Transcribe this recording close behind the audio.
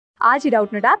आज ही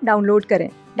Doubtnut app download करें।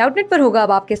 Doubtnut पर होगा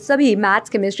अब आपके सभी मैथ्स,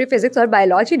 केमिस्ट्री, फिजिक्स और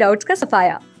बायोलॉजी डाउट्स का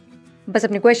सफाया। बस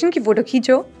अपने क्वेश्चन की फोटो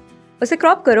खींचो, उसे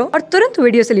क्रॉप करो और तुरंत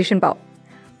वीडियो सोल्यूशन पाओ।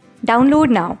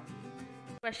 Download now.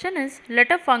 Question is,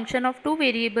 let a function of two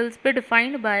variables be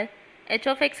defined by h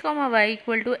of x comma y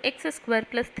equal to x square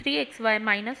plus 3xy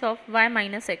minus of y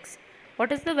minus x.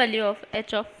 What is the value of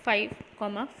h of 5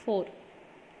 comma 4?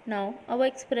 Now our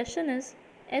expression is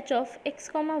h of x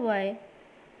comma y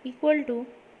equal to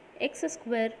x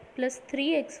square plus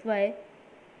 3xy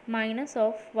minus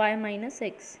of y minus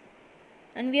x,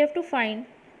 and we have to find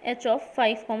h of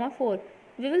 5 comma 4.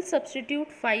 We will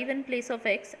substitute 5 in place of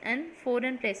x and 4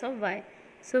 in place of y.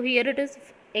 So here it is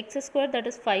x square, that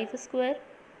is 5 square,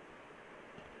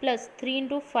 plus 3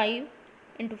 into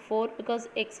 5 into 4 because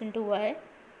x into y,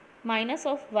 minus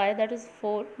of y, that is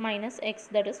 4, minus x,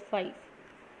 that is 5.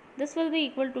 This will be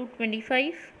equal to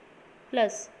 25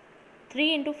 plus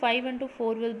 3 into 5 into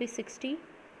 4 will be 60,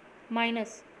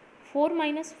 minus 4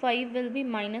 minus 5 will be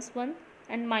minus 1,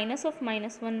 and minus of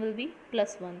minus 1 will be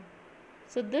plus 1.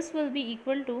 So this will be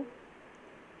equal to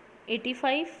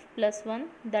 85 plus 1,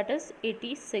 that is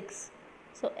 86.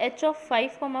 So h of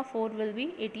 5 comma 4 will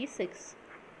be 86.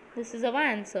 This is our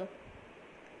answer,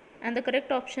 and the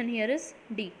correct option here is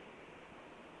D.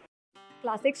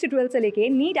 Class 6 से 12 से लेके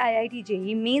NEET, IIT,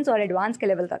 JEE mains और advance के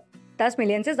level तक 10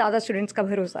 million से ज्यादा students का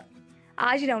भरोसा।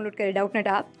 आज ही डाउनलोड करें डाउटनेट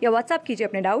ऐप या व्हाट्सएप कीजिए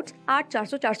अपने डाउट्स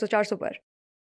 8400 400 400 पर।